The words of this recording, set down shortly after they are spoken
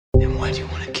Why do you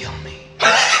want to kill me?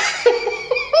 I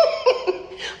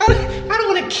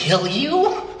don't want to kill you.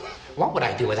 What would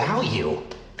I do without you?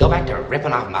 Go back to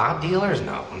ripping off mob dealers?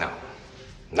 No.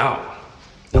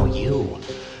 No,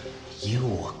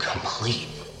 you complete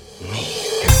me.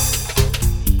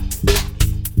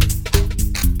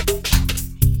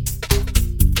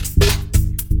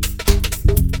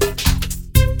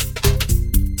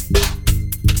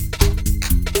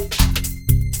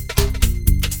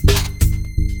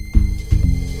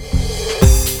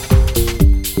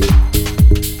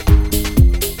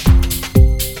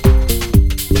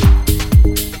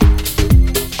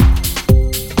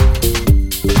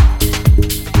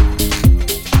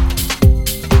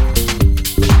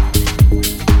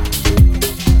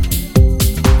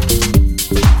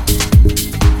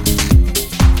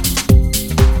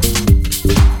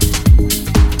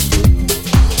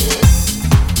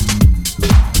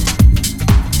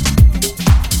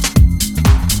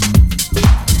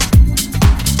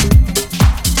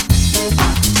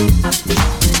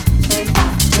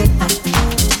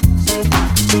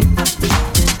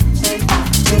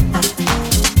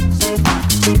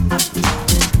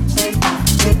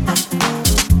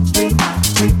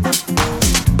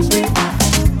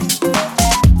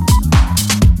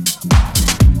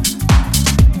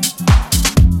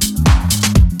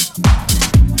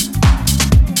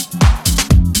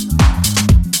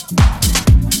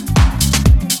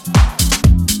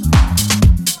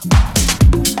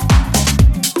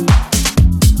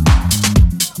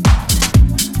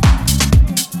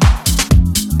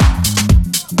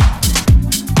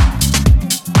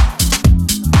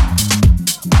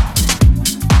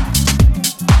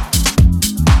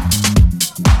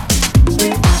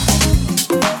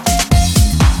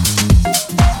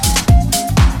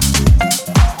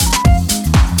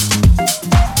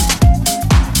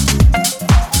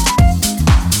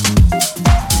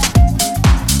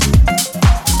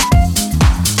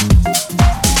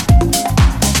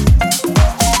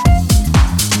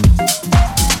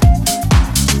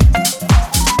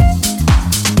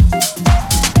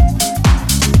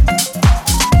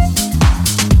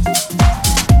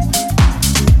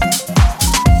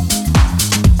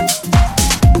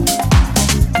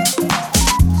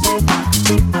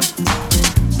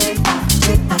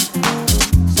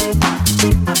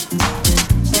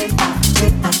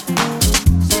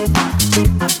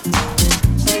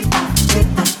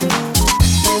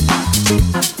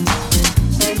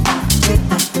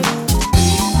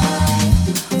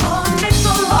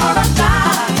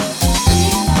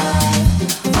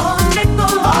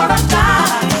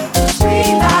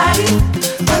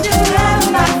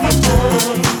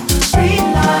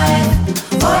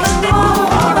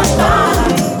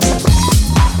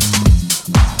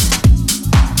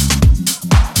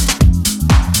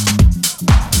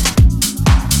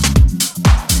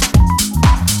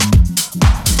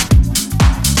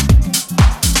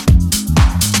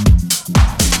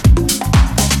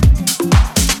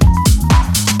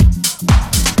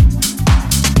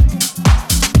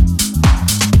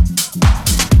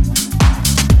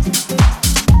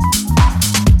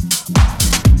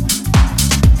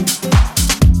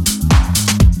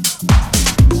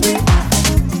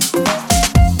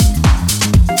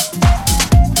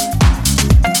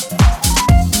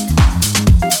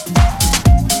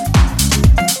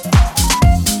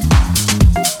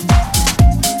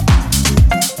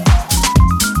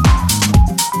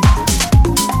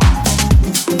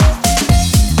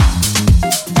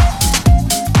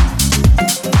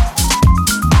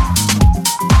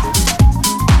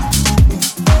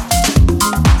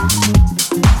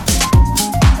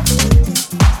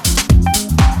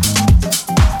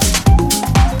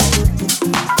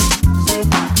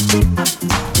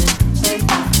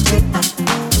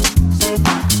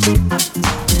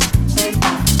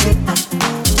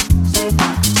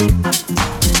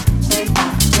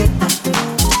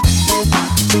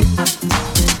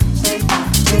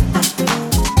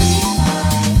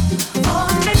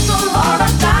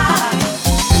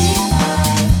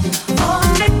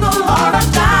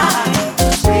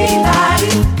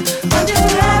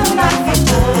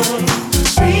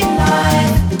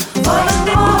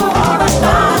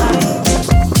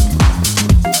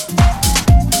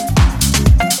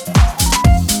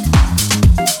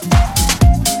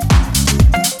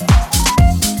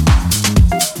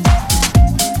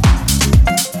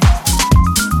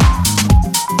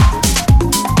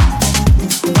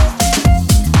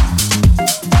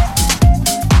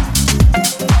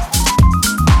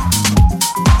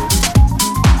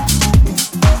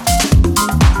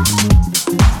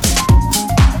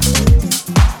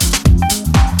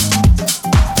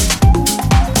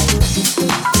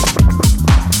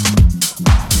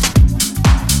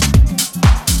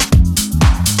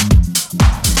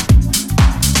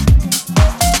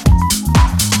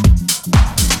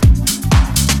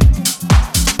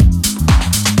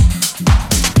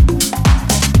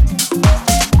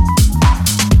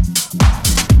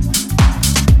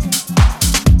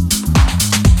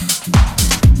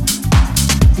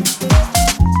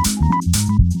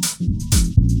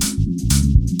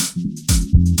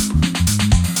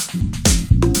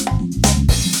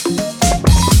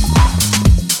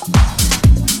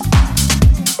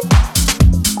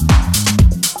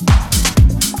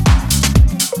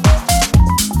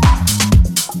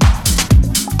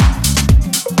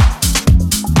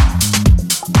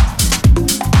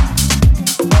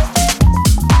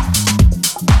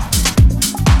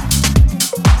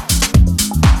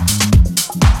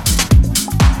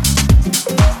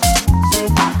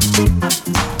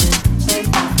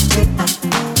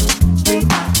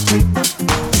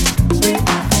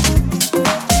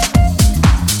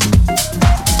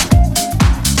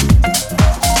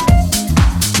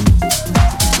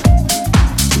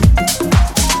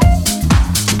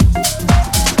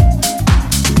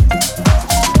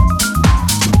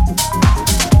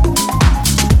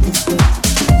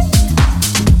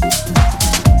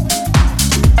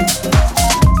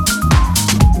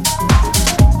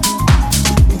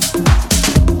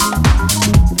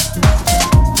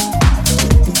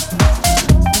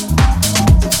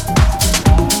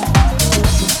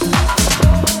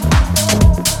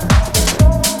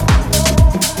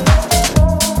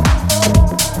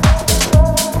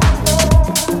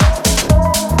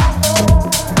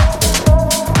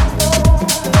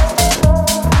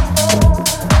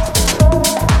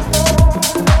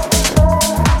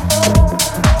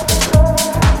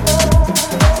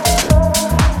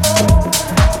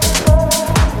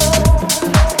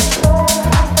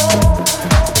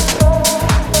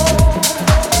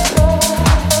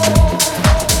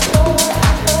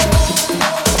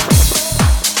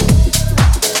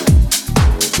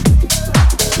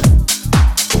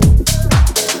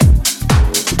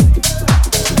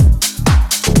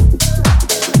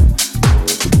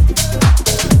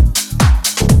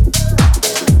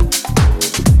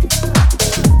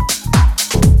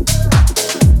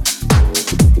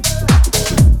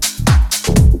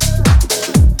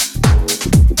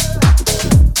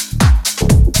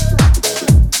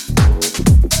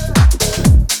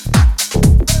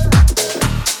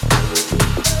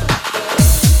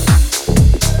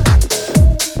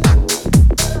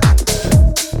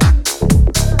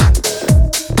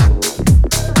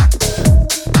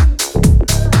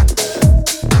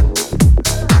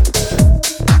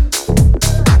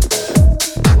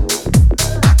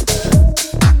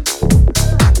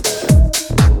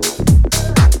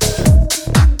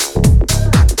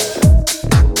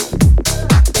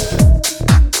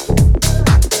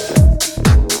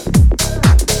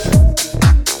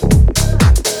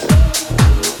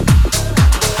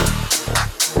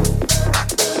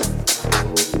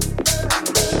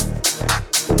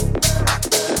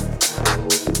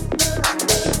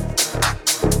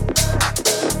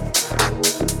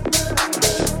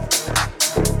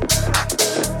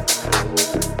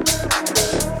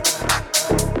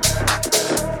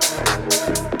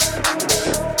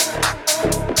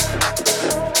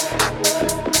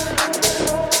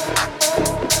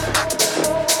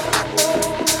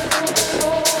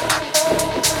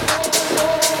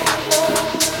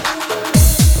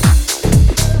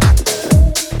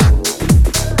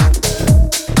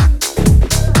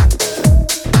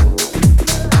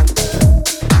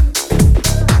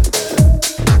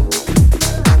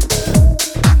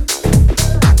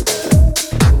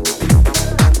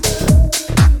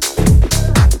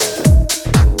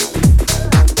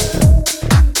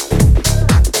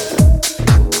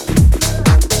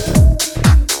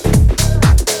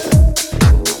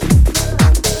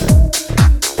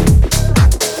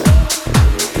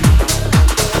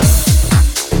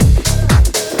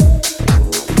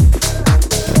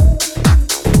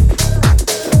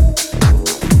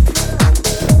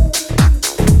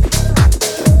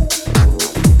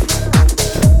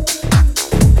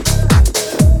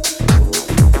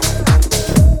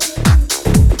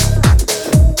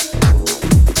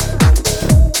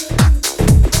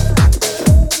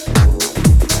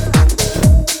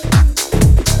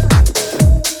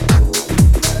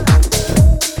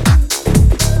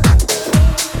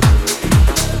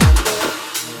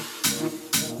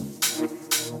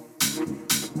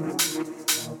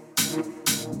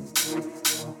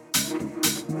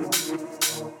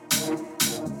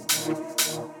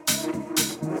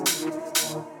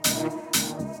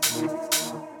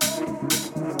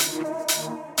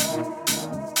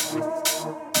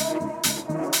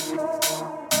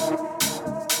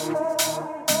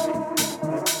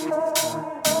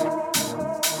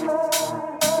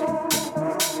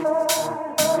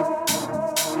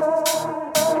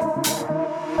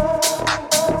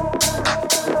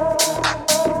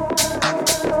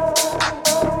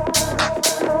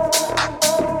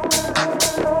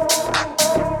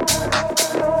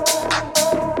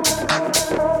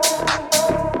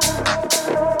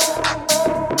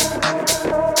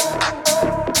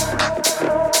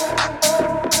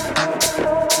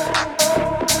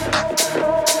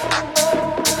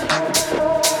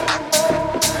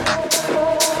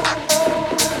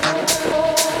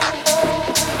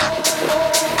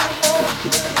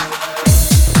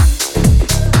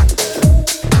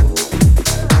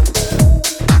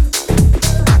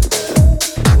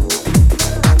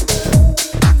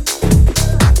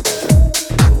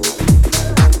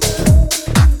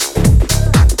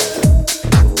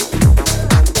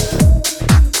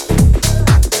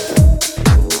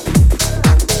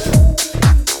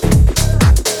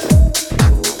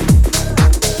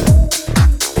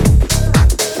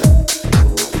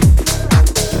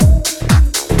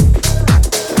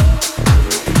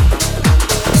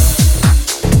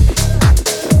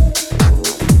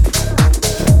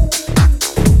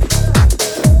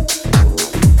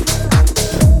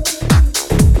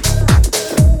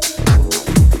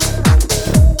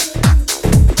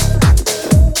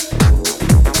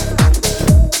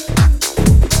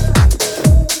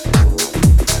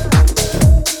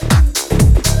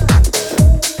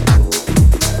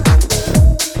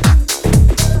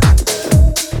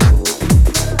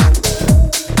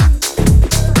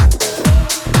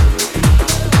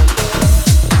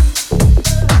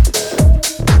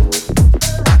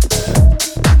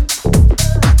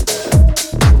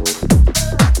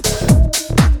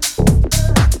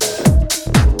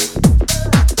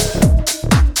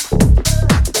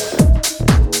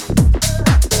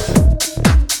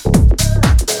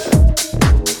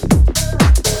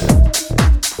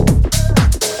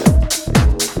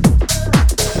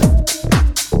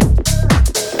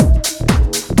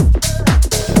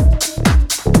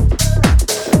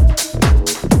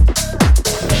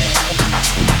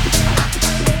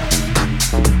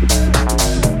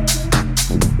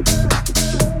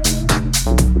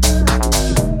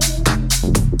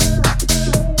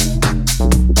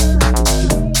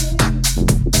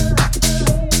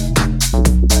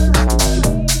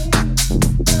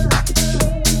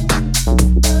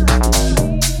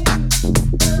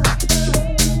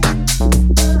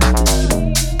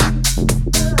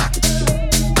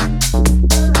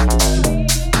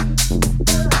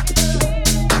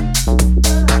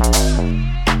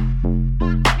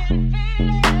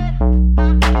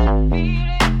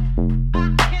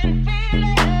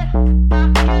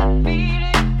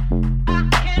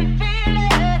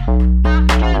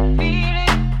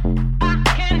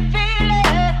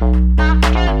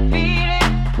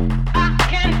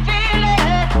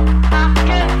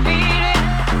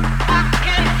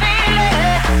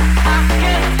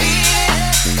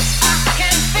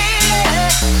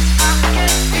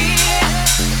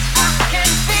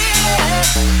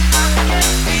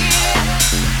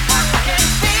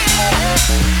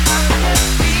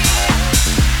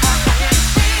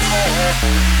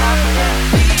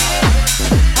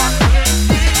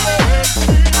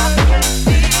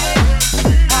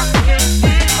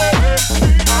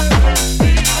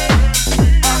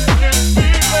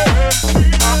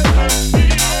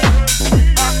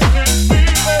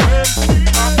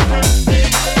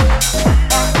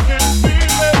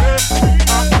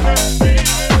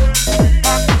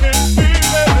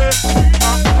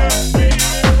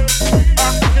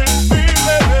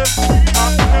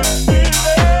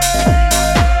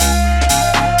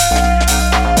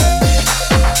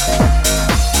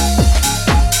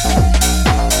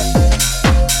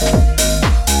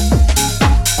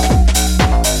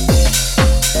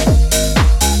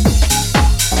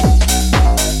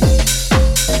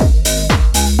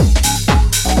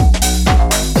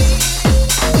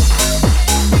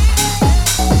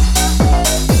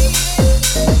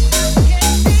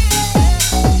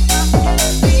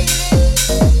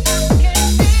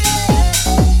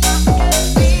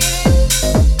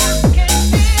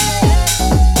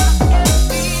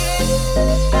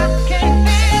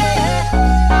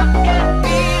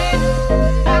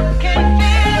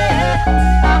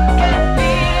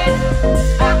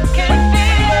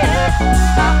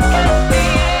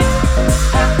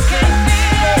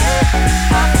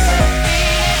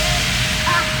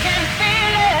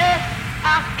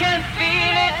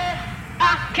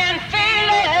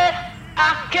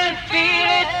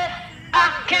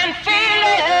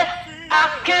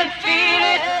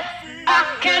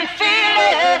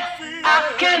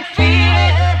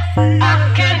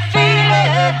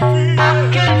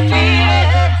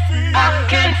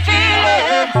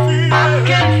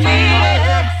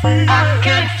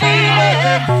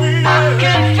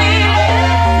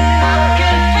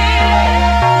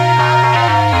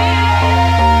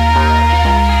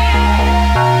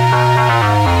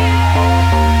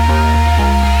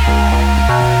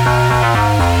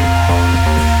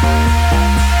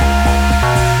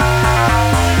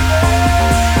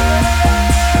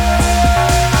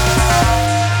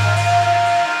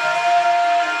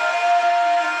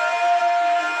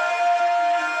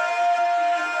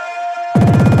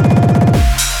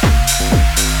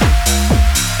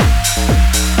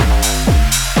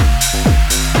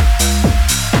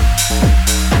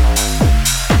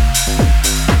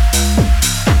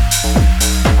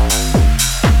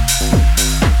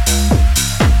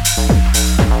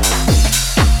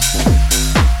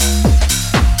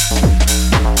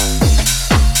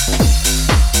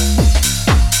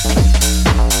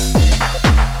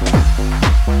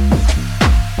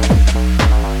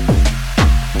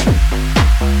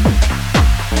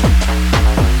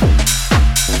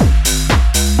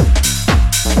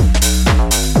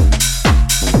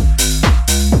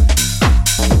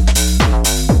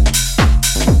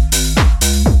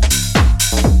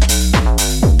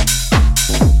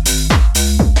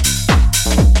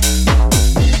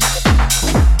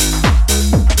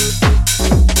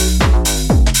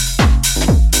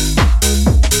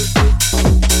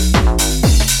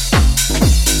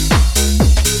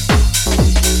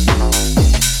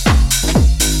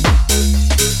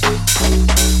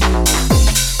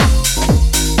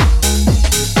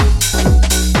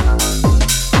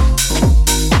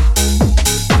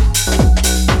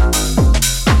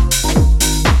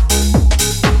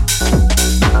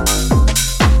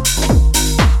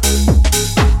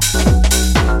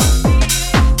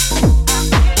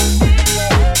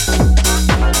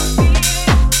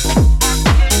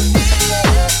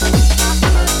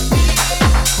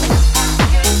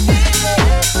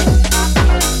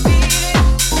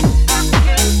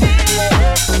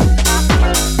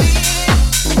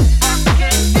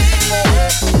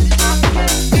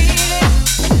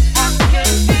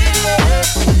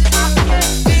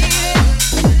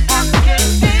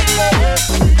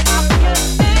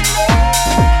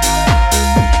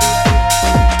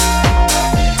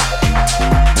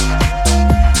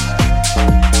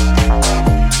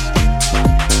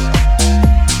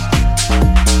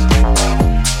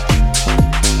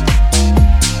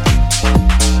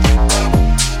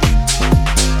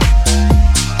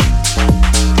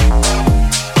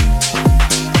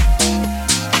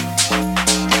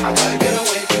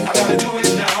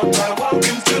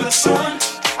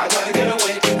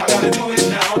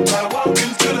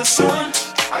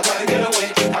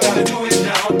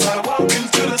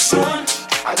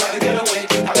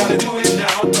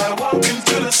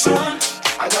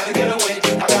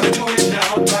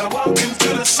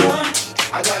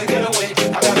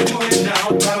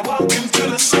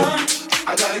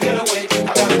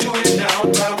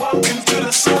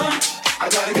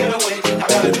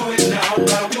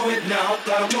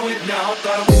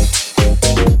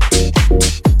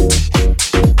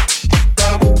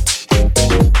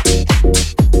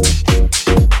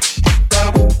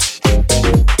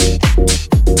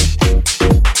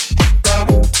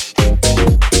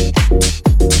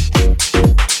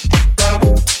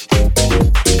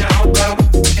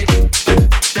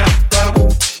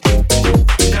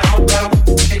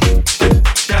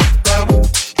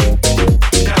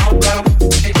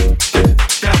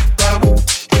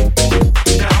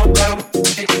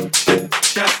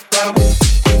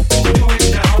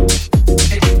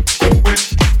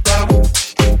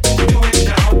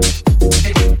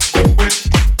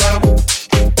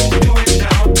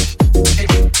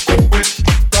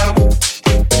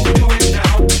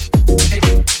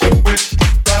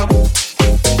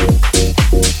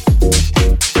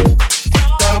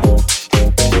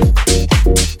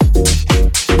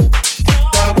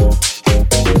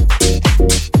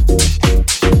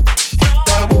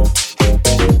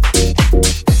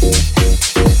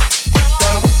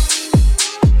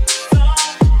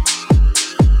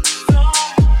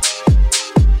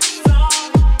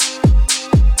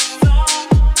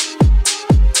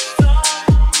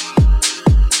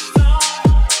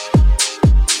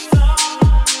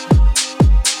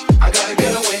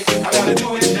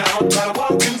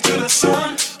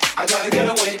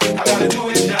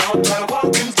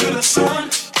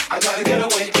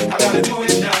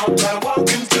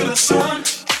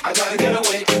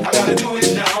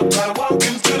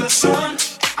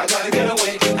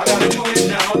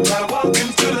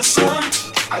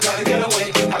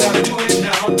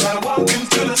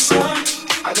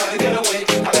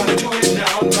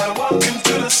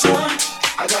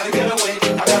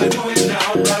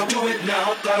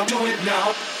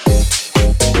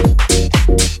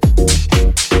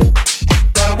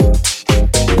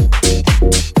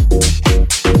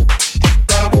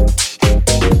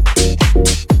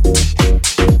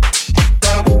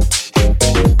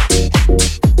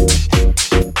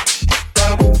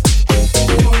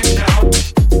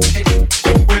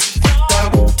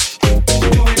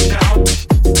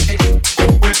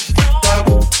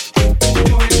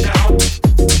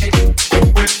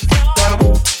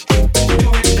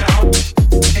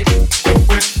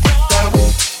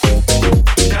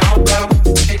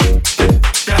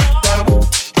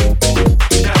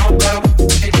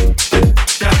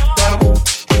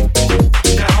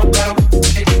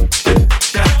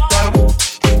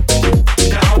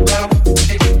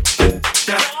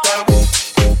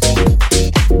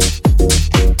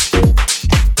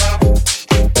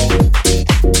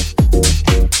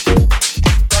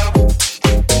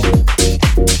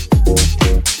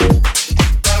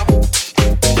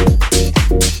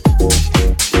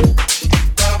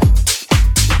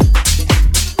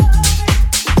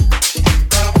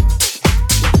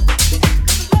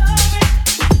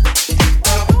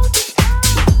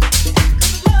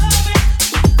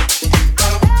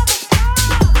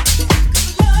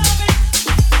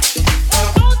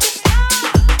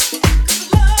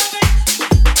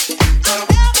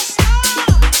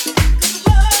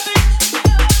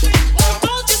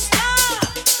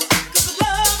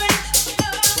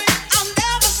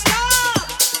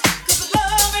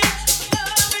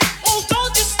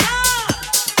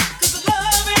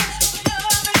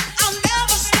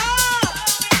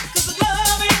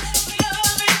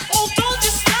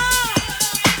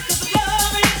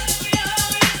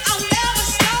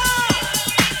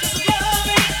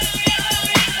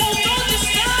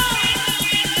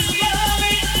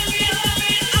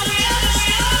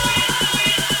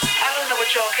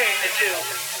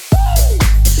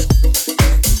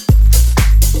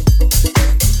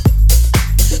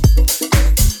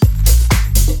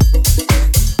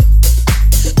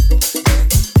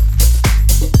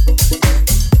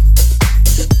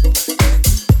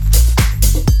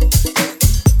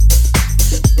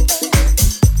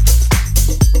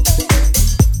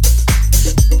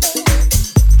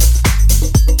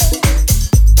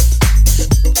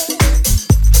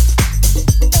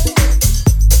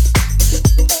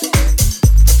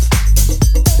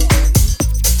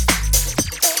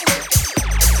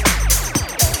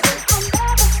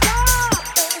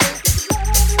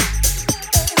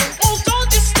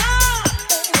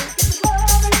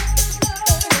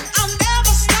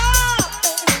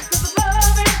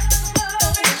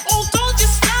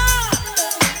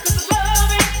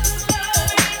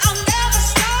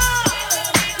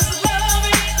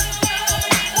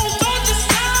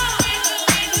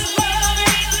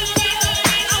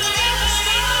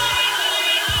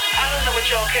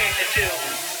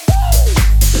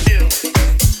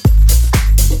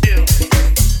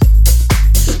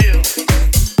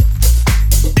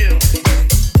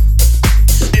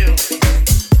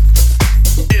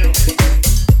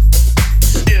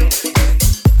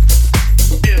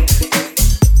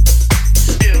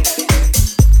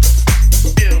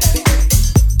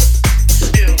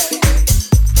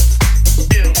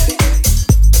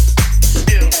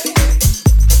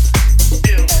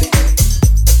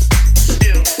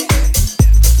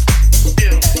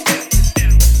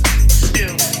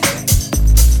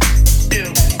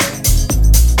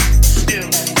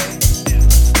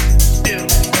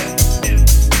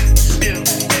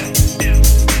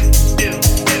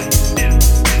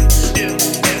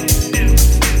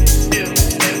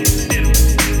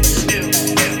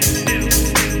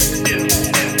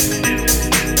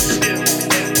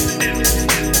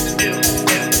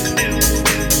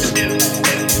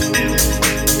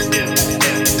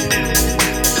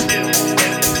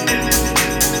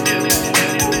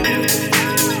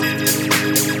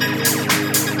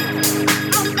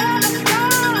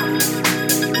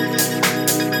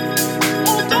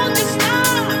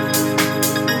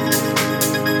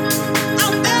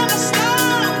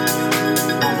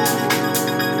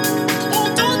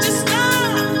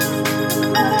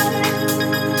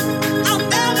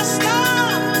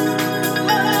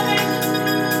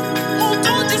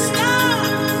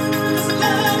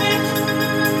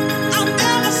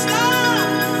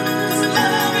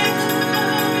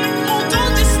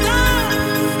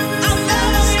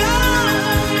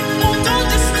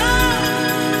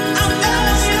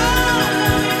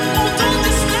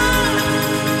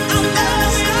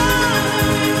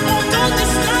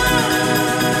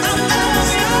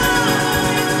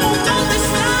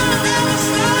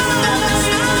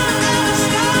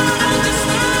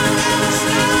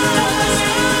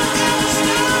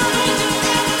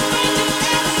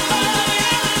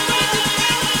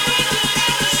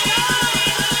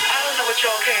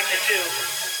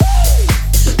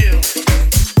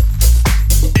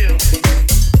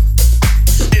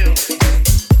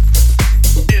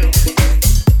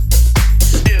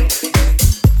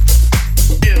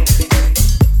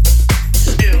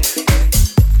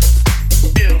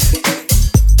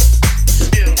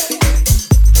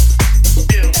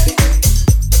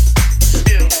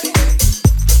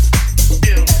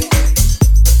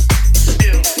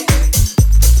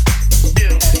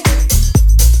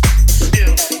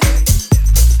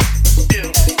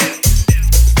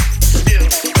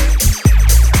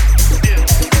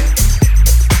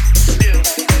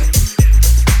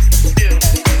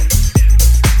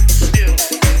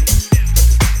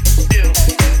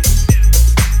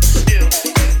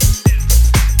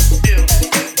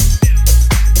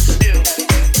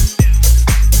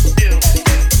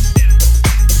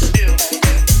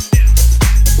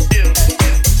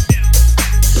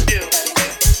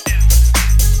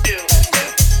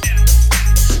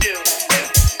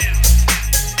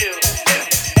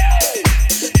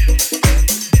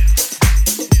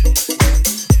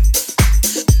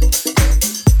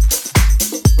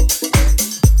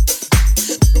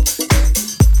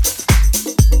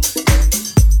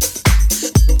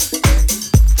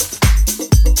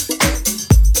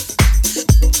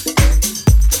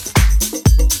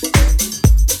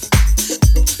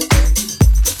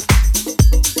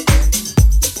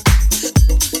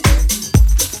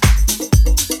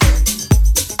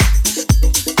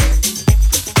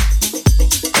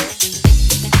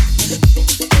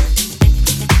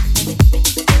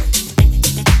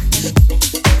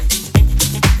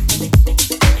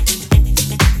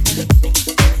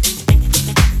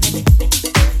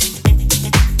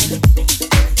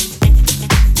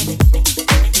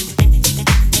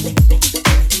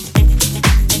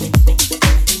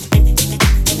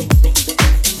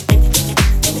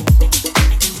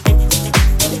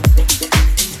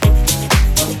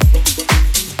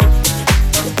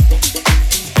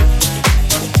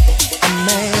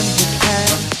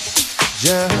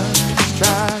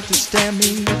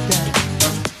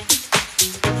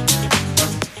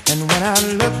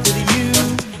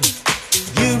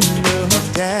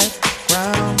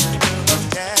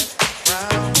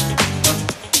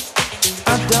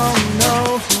 don't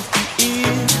know who he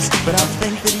is, but I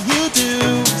think that you do.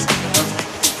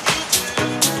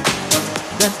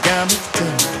 That got me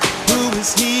too. Who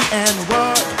is he and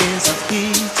what is he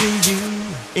to you?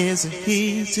 Is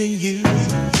he to you?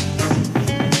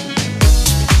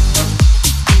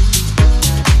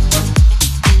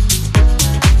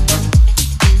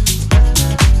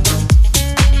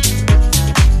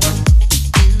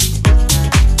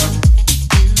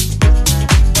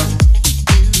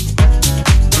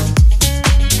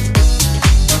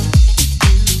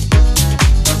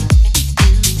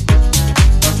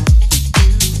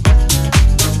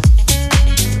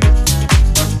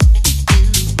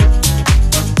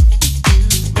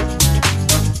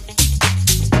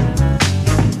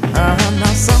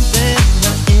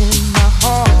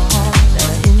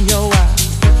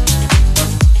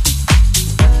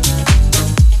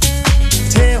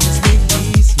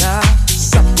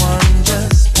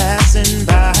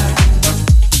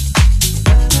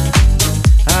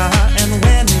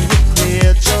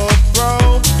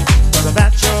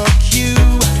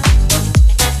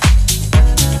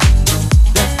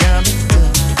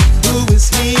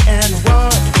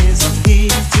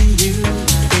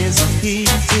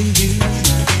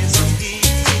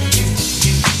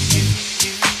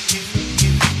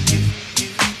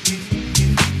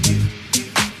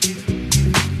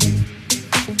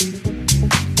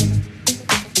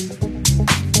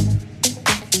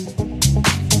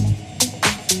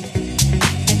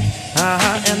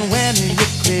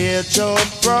 Your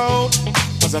throat,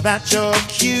 was that your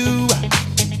cue?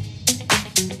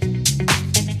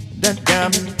 That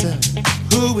got me to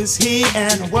who is he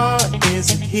and what is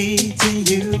he to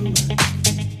you?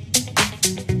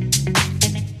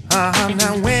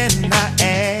 Now when I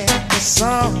add the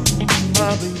sum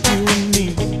of you and me,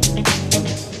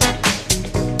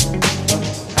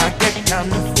 I get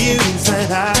confused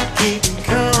that I keep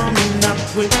coming up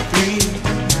with three.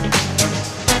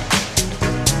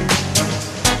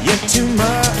 You're too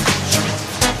much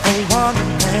for one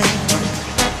man,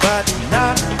 but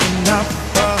not enough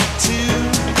for two.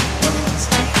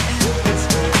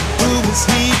 Who is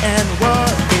he and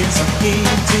what is he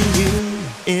to you?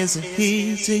 Is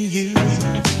he to you?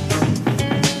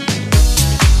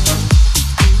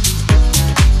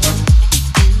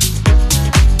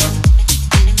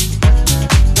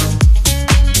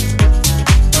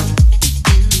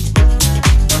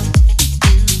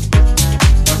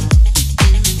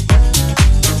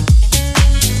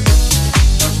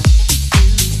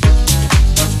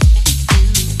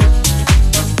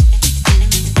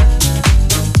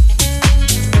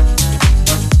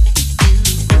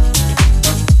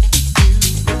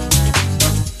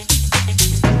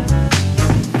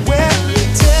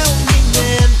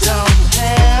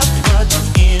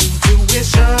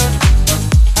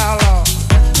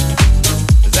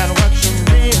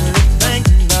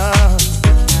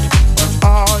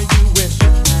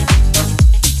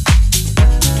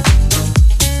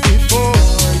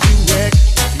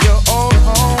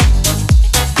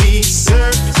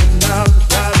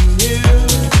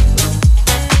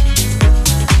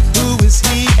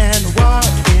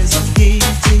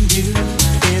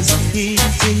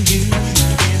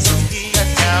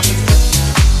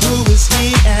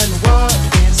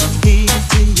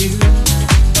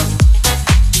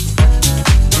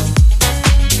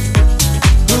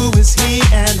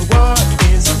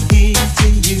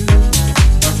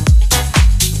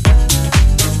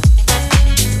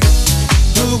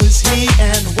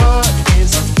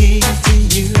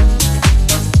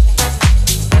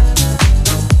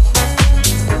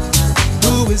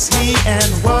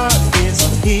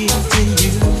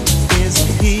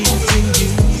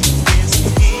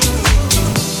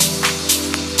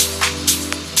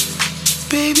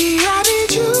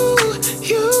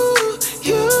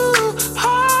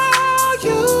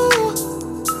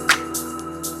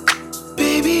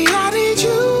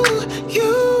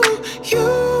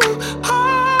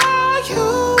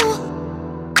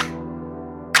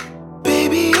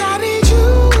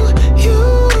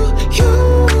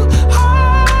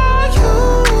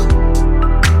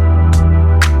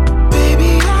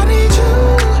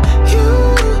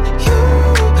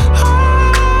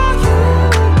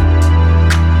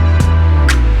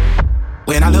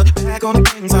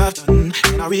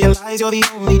 You're the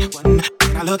only one.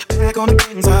 When I look back on the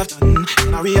things I've done,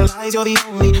 and I realize you're the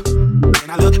only. When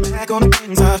I look back on the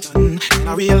things I've done, and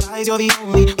I realize you're the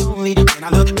only. When I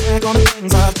look back on the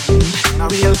things I've done, and I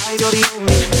realize you're the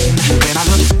only. When I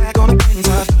look back on the things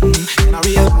I've done, and I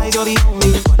realize you're the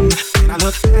only one. When I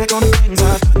look back on the things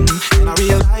I've done, and I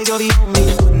realize you're the only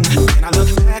one. When I look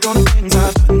back on the things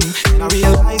I've done, and I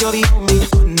realize you're the only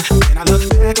one. When I look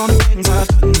back on the things I've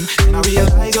done.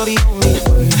 realize you're the only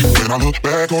one. When I look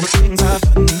back on the things I've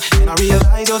done, and I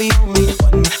realize you're the only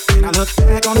one. When I look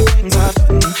back on the things I've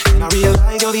done, and I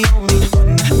realize you're the only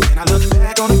one. When I look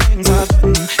back on the things I've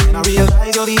done, and I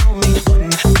realize you're the only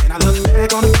one. When I look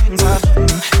back on the things I've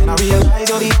done, and I realize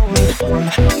you're the only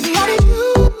one. Baby, I need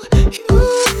you.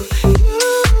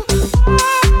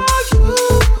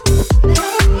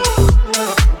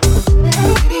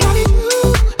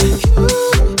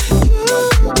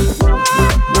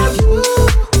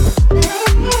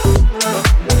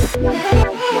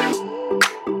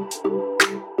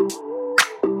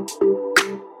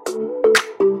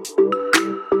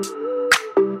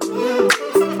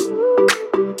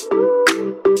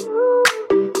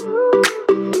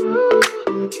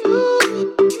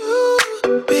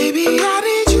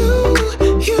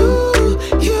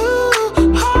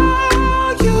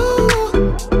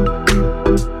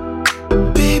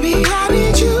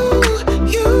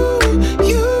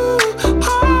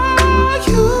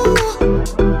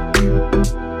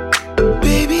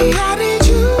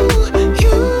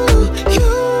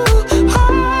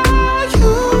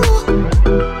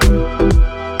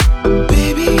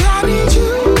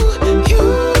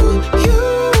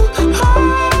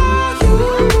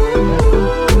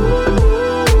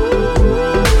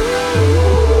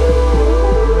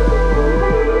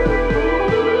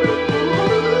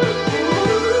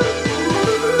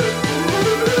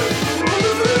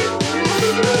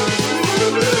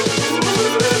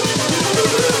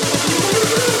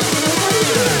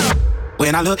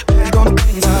 When I look back on the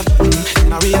things I've done,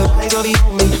 and I realize you're the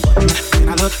only one. When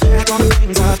I look back on the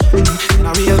things I've done, and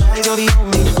I realize you're the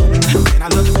only one. When I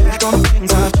look back on the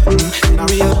things I've done, and I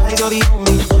realize you're the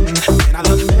only one. When I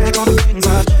look back on the things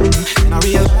I've done, and I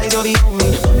realize you're the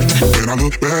only one. When I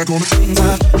look back on the things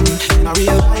I've done, and I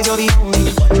realize you're the only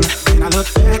one. When I look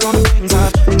back on the things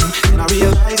I've done, and I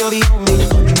realize you're the only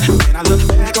one. When I look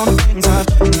back on the things I've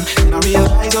done, and I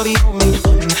realize you're the only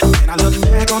one. When I look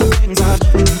back on the things I've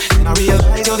done, and I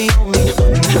realize you're the only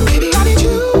one. Baby, I need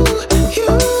you, you,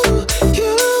 you,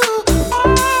 oh,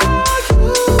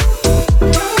 you.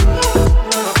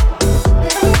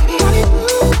 Baby, I need you,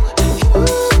 you,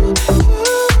 oh,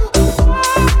 you.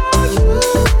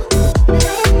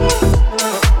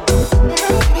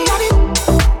 Baby, I need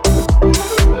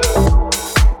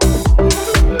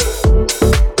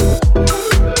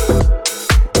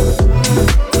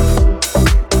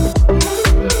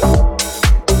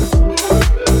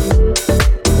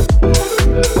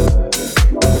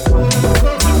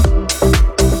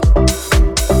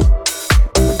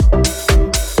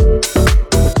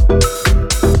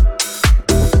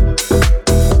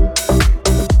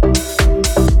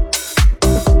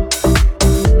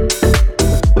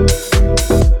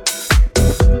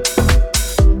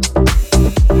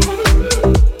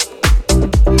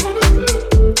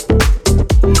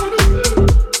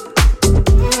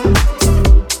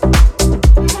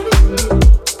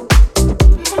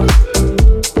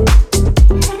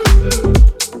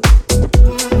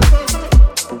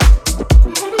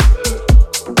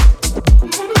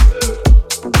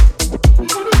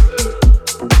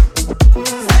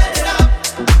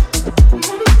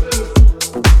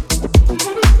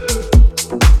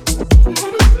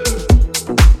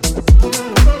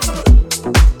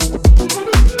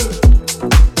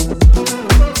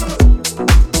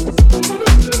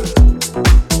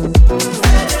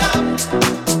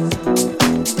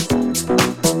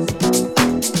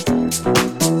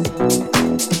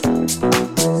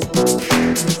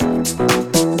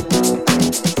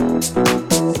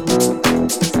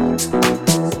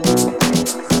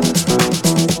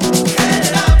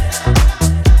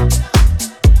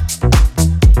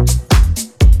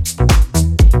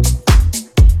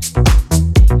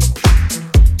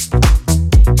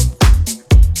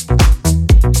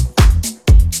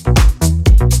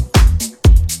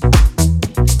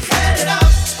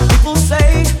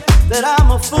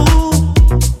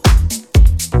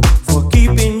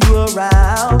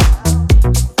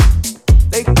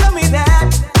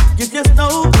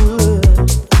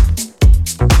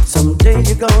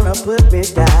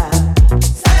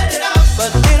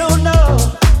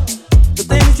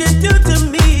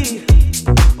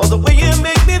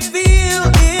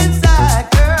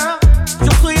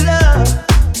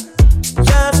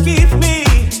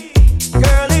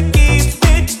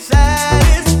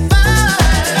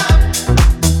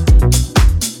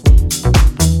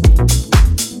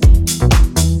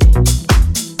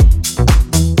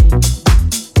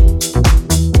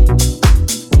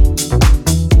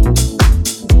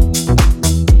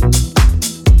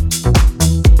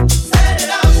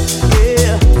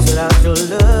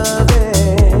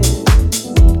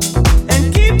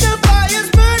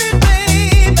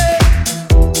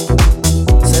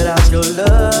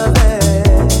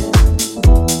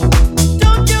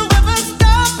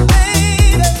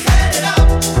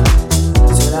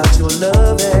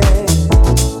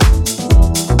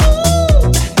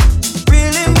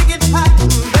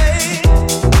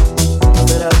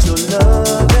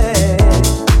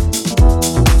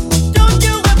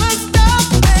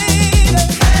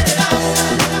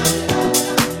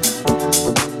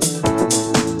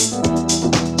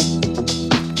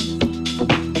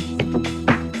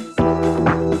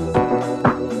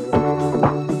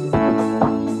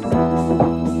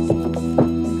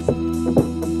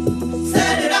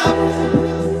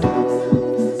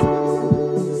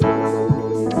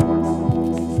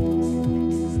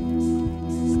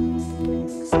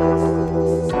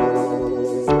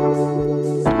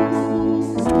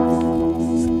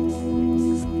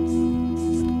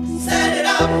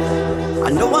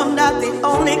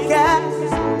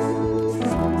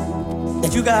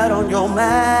what you got on your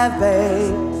mind,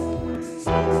 babe.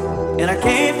 And I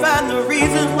can't find the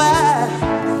reasons why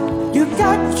you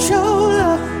got your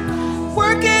love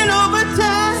working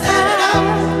overtime.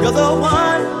 You're the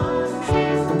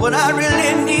one, what I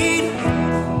really need,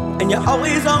 and you're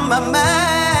always on my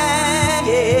mind.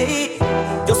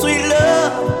 Yeah. Your sweet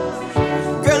love,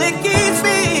 girl, it keeps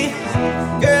me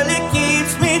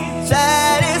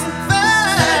satisfied.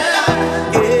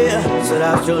 Yeah, set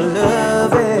out your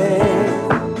loving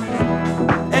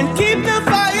and keep the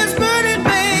fires burning,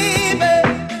 baby.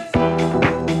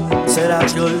 Set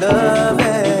out your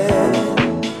loving,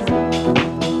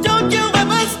 don't you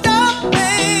ever stop,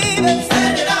 baby.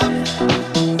 Set it up.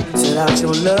 Set out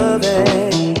your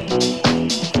loving.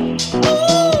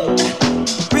 Ooh,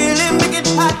 really make it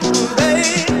hot,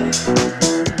 baby.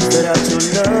 Set out your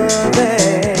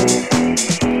loving.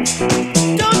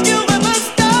 Don't you ever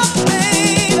stop,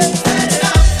 baby. Set it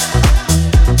up.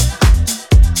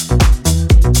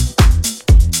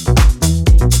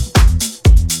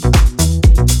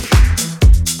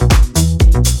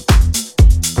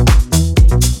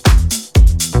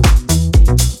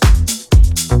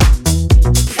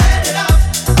 Set it up.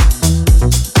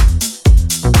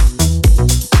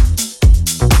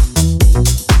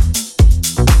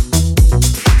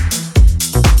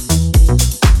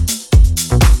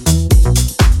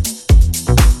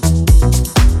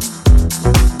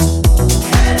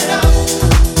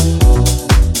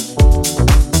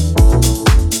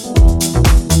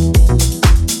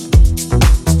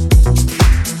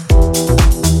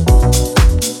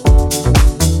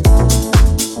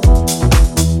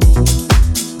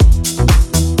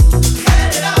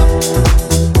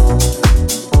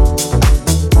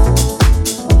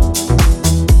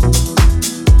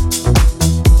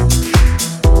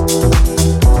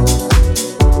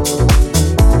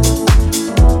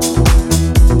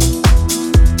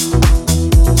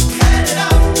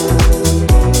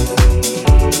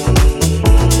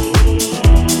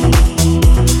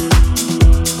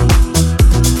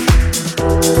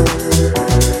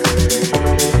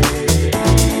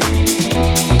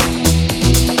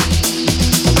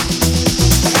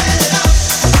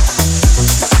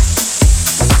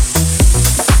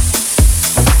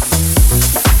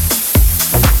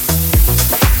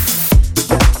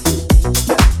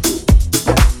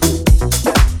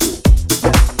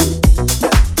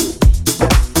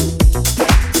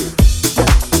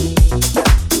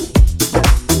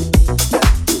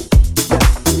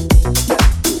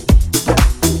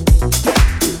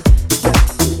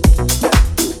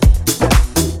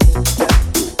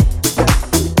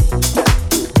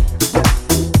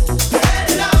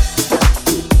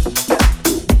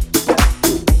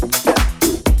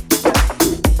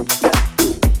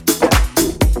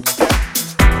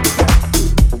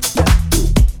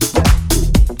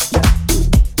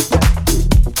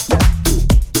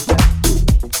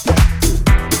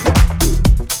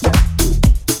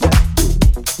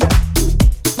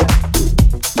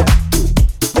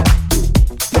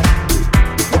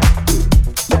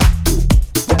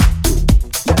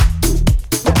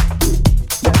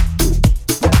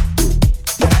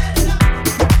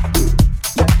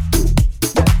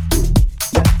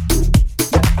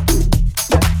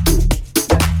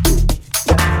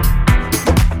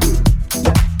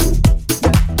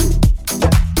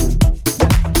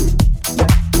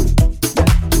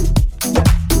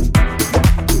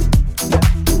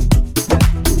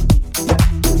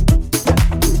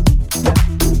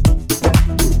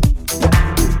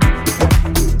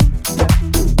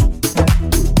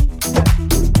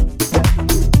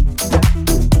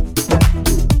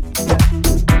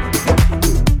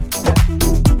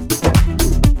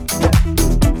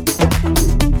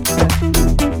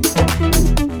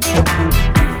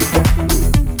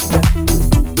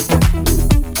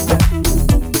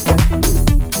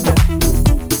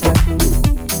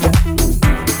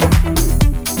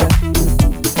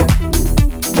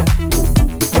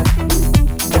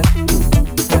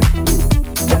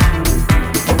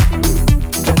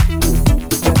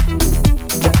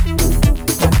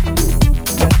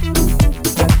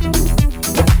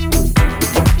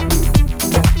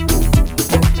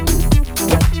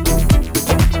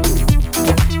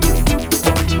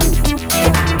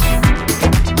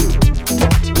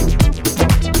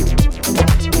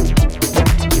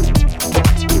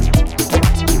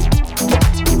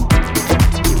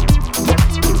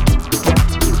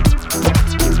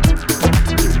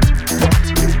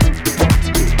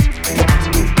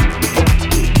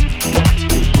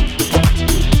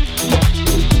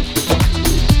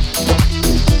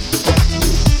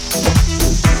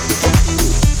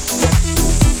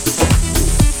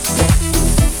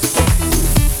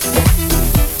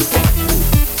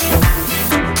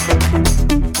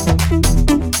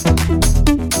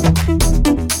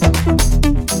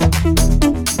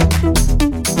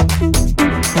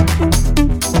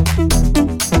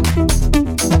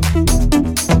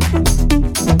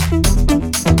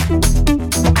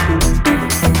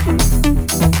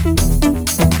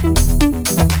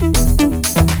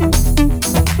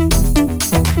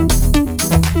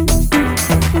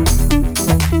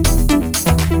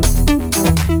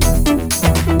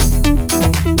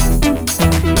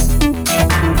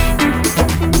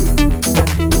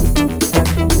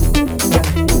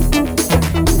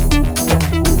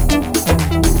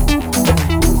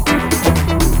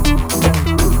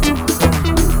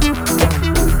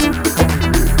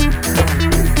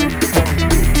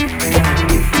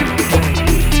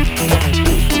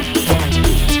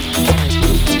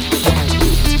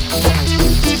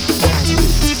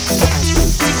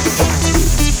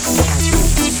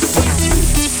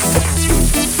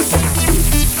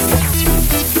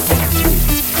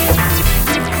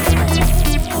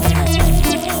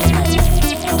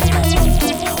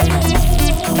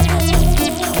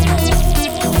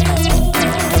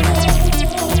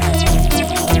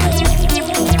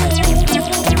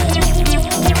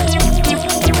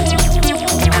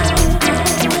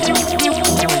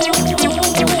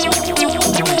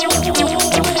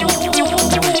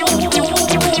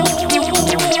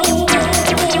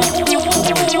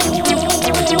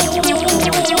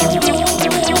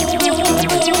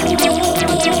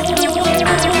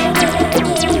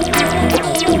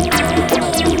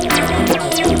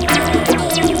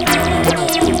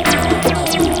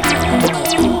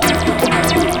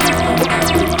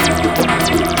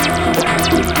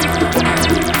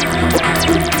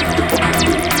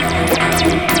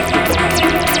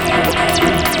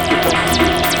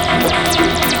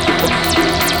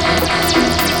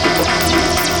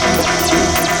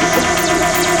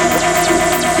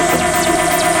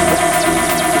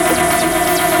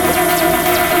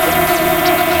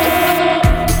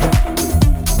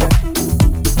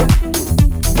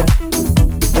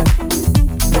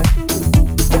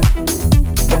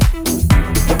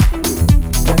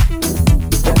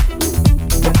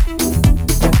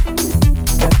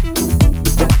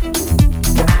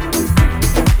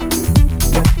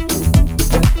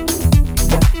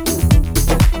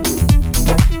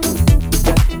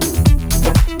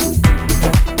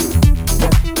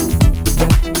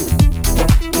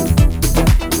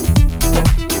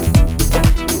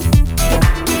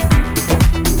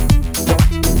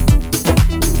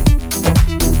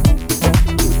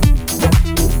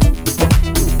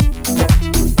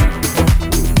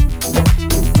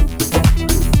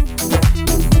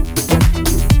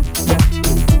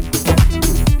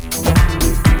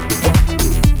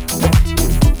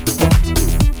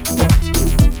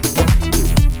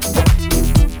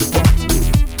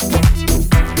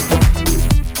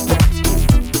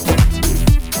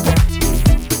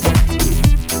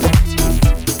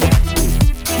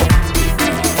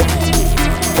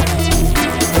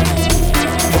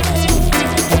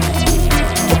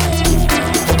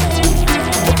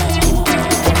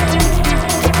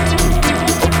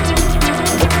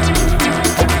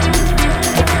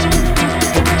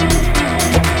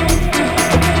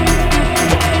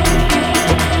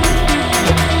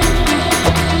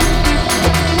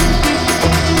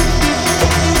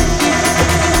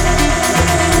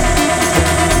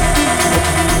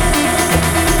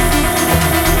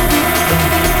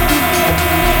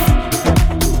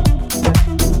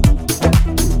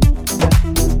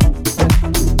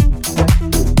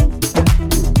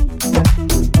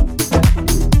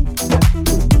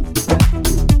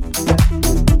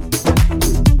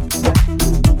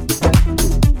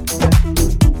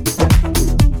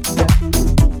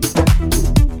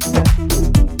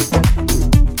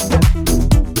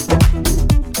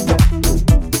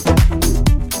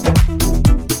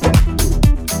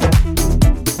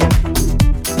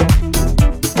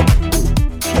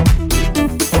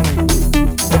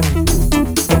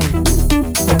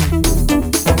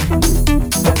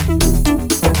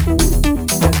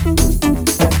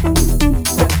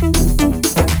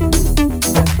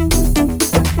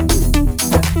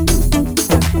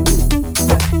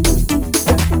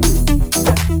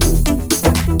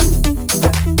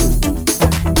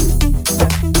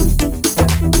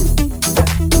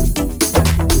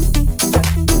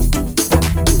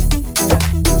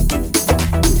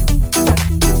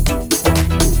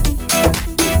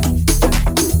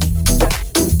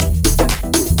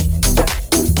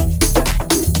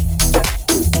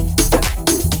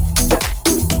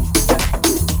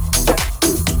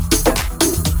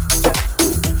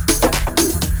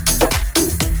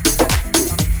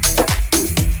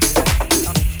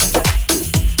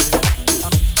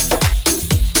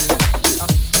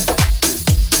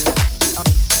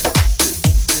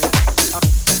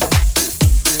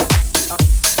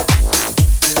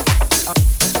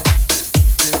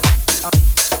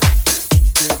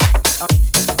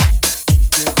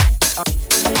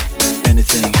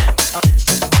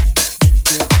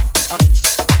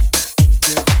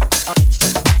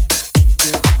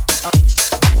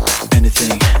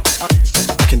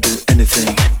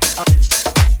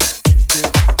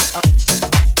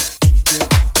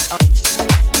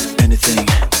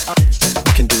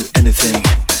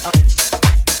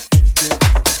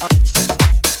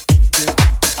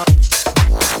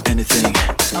 anything.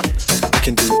 I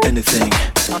can do anything.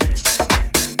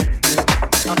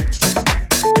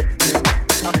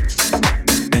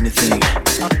 Anything.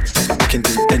 I can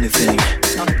do anything.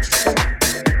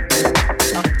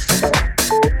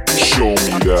 Show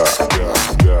me that.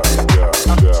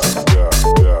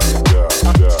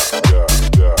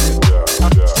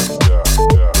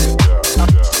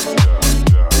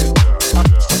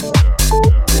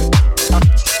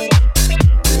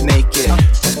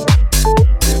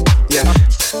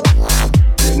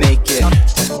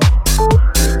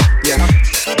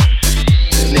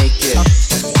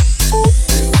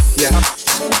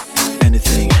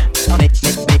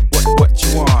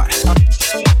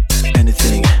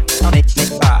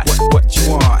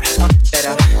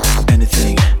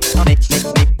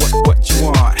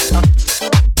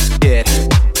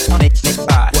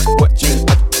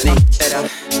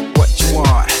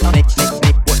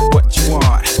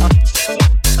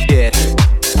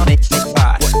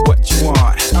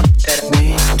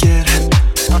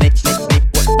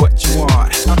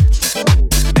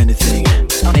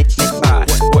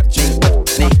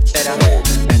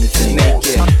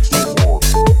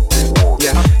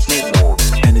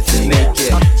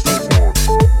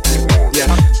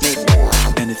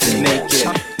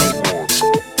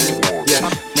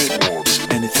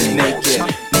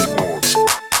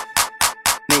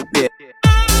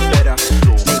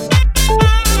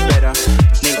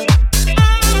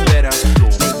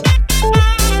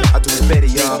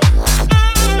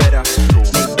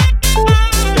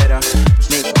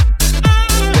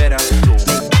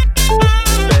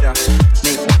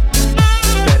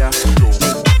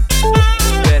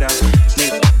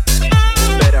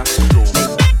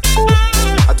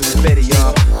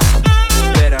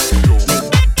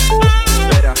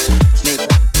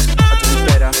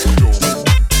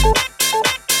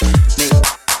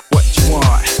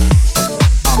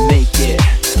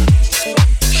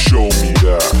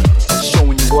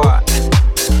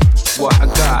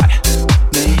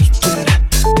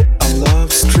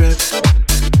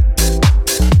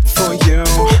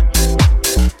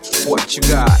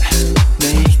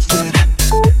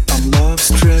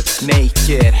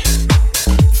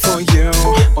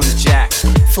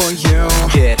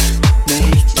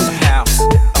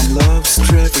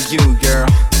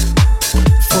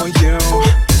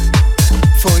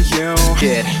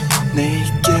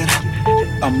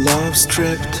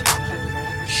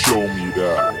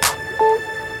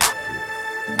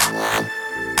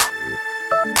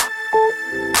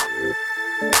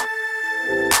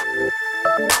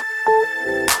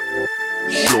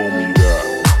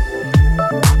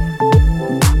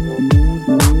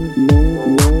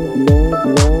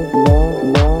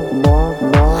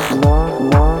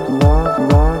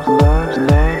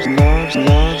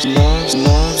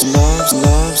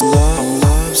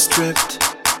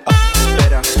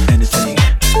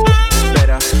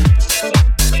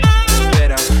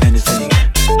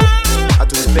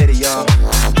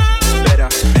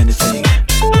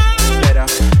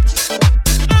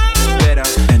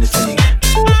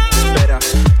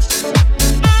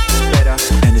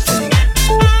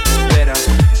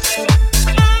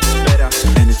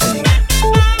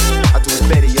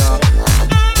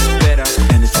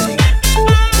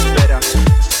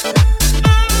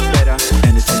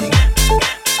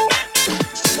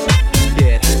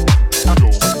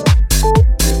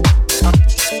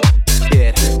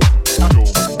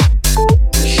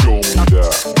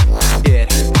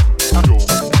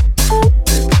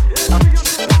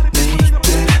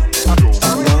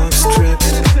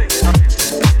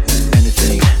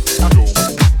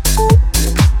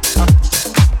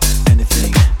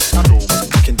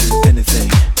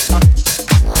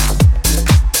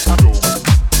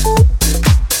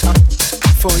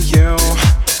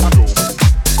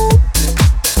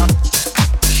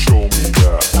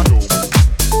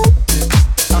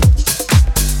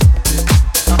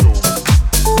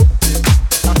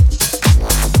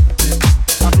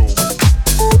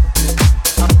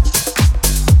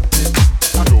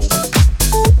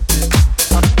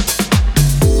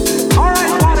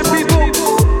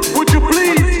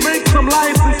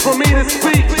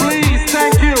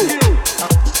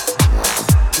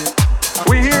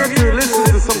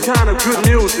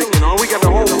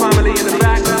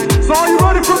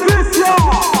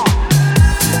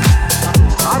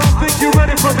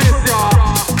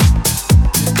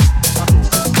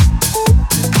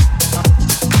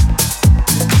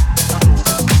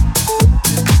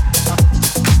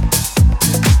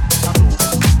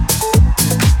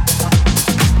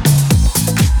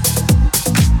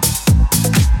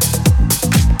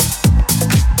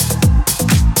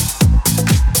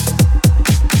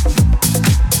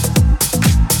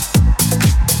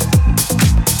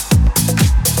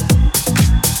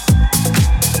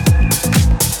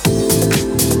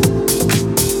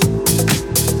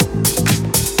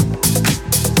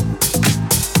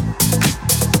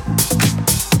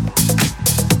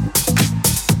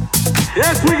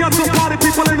 Yes, we got some party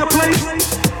people in the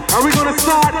place, and we're gonna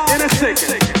start in a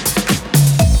second.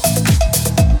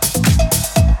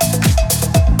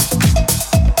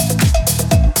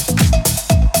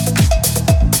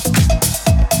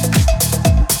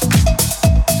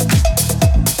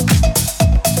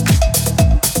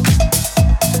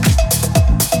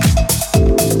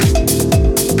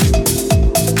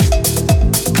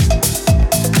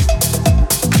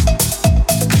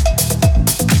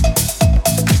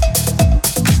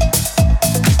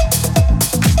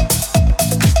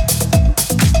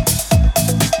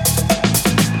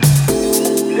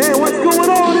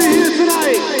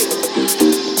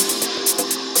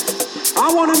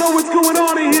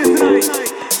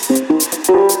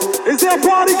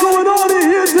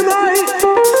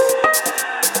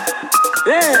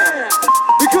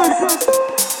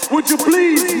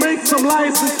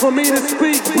 For me to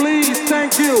speak, please,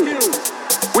 thank you.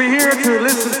 We're here to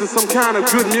listen to some kind of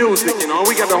good music, you know.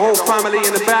 We got the whole family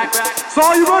in the back. So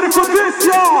are you ready for this,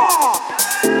 y'all?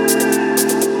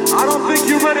 I don't think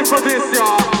you're ready for this,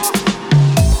 y'all.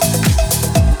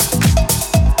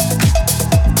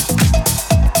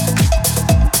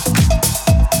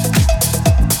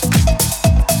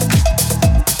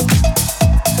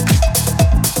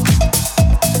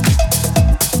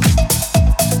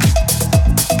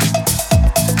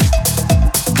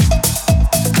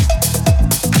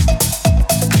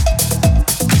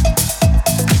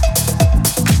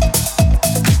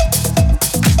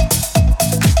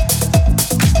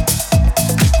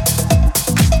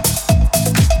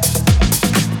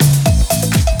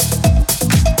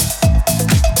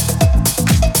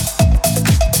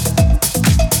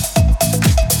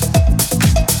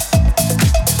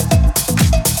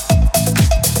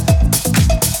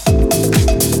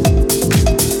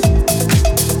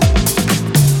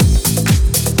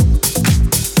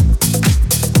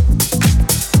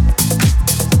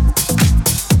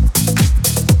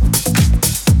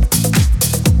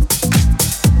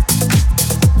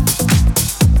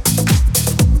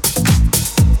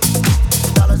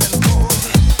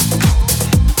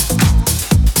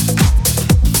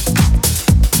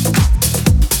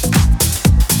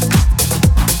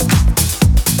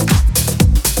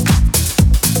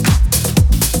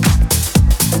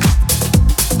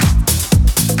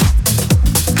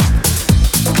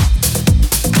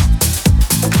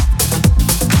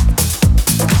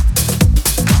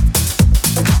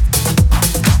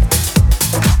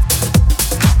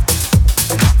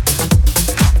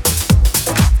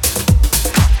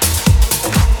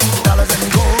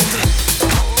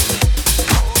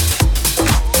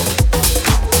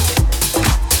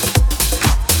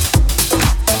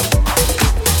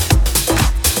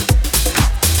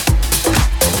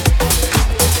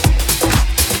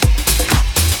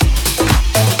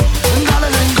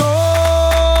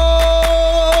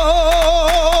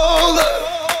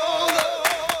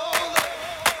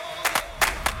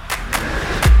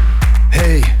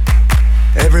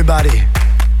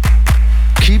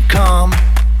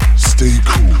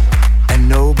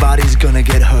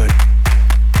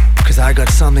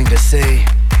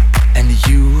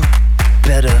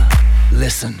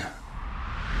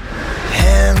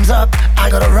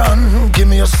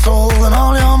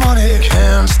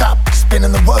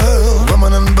 Spinning the world,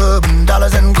 woman and bourbon,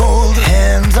 dollars and gold.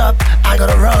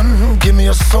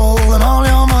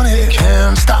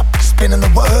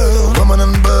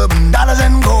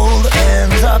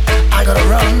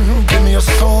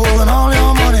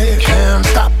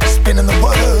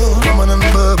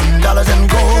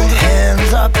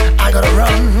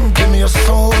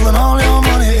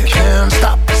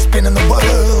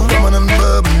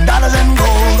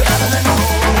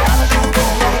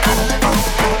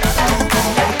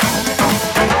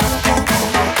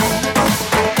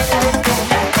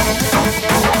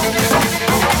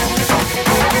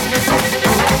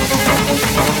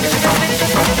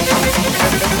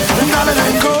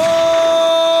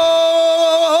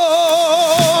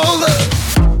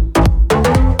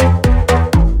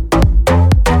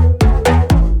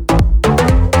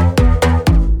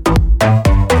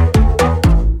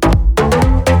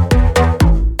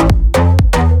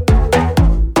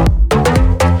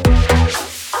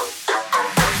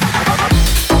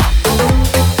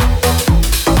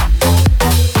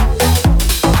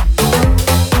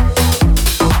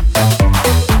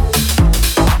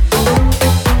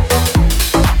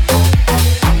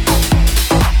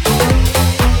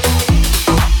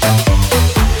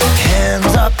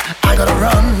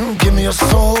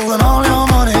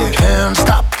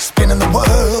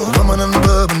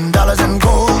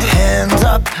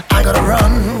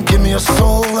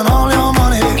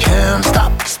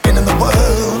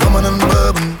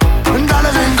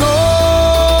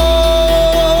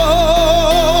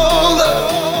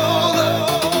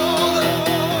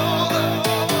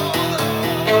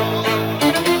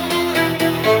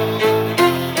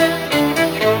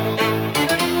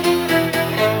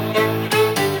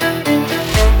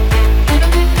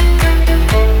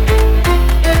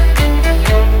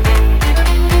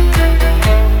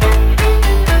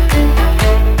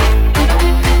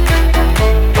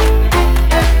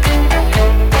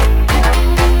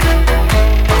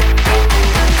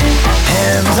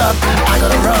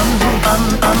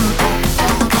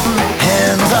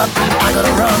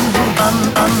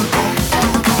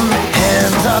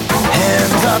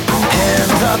 up,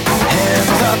 hands up,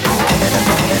 hands up,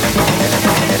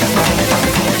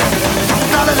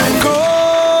 dollars and gold.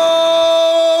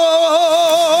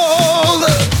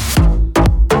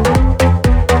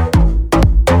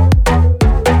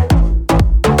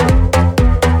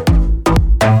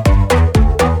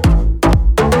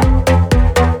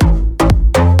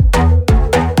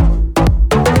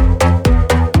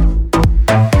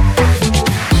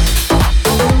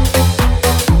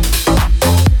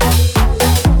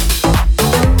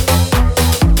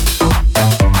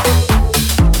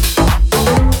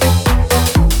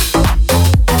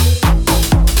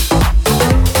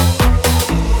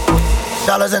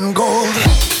 Dollars and gold.